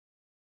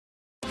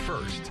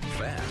first,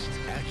 fast,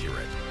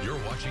 accurate. You're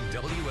watching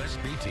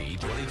WSBT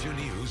 22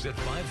 News at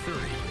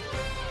 5:30.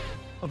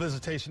 A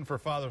visitation for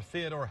Father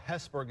Theodore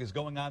Hesburgh is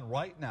going on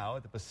right now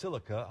at the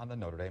Basilica on the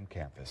Notre Dame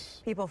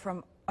campus. People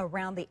from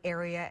around the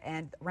area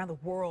and around the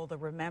world are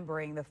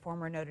remembering the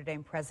former Notre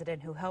Dame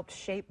president who helped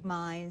shape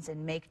minds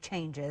and make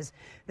changes.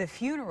 The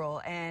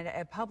funeral and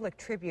a public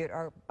tribute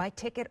are by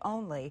ticket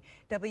only.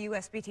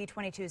 WSBT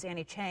 22's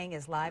Annie Chang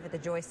is live at the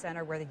Joyce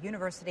Center where the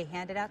university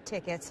handed out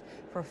tickets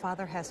for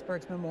Father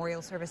Hesburgh's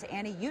memorial service.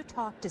 Annie, you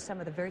talked to some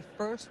of the very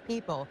first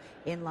people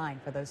in line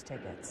for those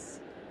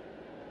tickets.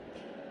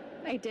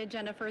 I did,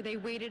 Jennifer. They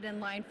waited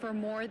in line for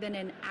more than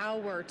an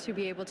hour to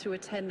be able to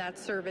attend that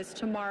service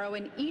tomorrow,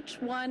 and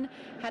each one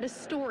had a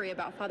story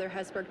about Father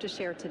Hesburgh to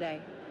share today.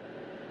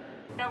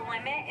 The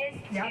limit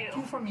is 2. Yeah,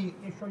 2 for me.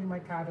 I'll show you my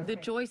card. The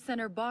Joyce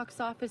Center box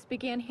office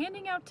began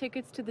handing out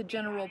tickets to the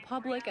general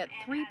public at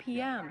 3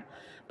 p.m.,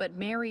 but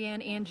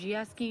Marianne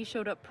Angieski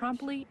showed up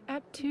promptly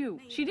at 2.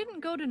 She didn't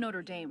go to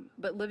Notre Dame,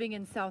 but living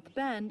in South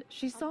Bend,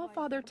 she saw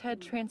Father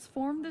Ted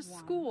transform the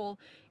school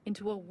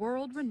into a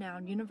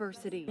world-renowned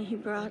university. He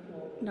brought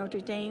Notre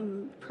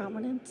Dame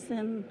prominence,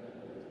 and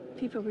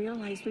people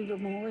realized we were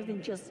more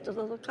than just a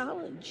little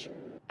college.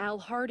 Al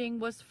Harding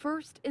was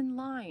first in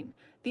line.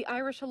 The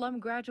Irish alum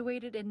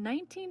graduated in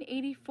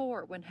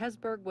 1984 when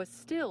Hesburgh was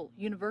still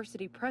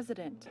university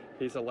president.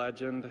 He's a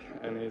legend,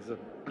 and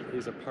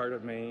he's a part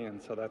of me,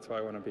 and so that's why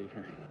I want to be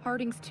here.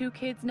 Harding's 2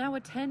 kids now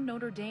attend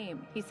Notre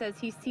Dame. He says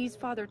he sees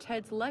Father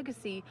Ted's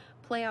legacy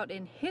play out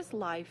in his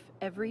life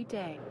every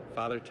day.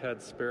 Father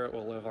Ted's spirit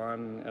will live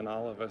on in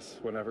all of us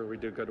whenever we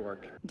do good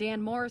work.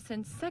 Dan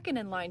Morrison, second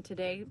in line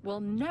today, will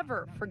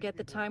never forget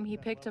the time he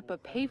picked up a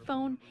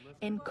payphone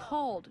and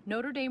called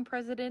Notre Dame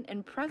president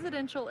and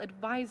presidential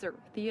advisor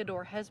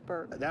Theodore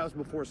Hesburgh. That was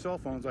before cell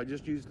phones. I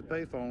just used the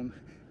payphone,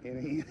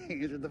 and he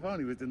answered the phone.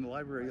 He was in the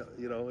library,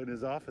 in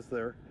his office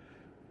there.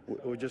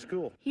 It was just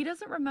cool. He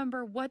doesn't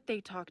remember what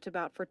they talked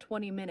about for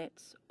 20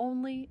 minutes,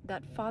 only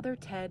that Father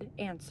Ted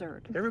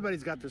answered.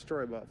 Everybody's got their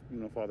story about,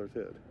 Father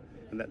Ted,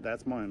 and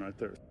that's mine right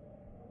there.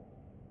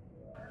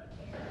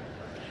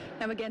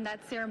 Now again, that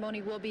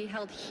ceremony will be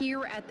held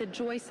here at the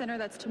Joyce Center.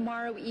 That's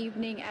tomorrow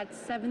evening at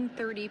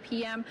 7:30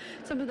 p.m.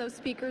 Some of those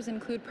speakers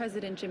include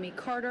President Jimmy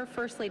Carter,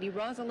 First Lady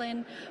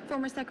Rosalind,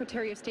 former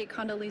Secretary of State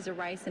Condoleezza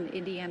Rice, and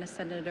Indiana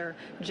Senator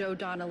Joe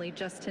Donnelly,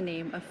 just to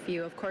name a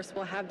few. Of course,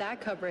 we'll have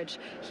that coverage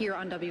here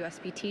on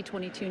WSBT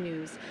 22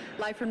 News.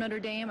 Live from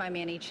Notre Dame, I'm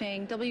Annie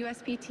Chang,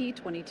 WSBT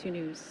 22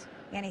 News.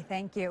 Annie,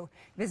 thank you.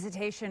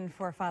 Visitation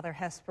for Father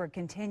Hesburgh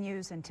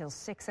continues until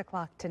 6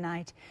 o'clock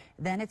tonight.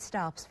 Then it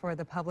stops for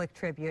the public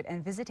tribute,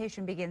 and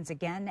visitation begins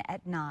again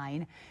at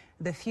 9.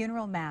 The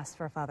funeral mass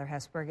for Father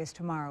Hesburgh is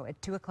tomorrow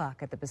at 2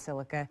 o'clock at the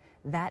Basilica.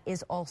 That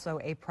is also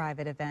a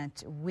private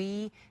event.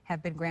 We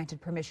have been granted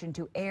permission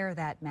to air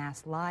that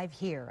mass live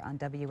here on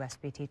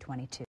WSBT 22.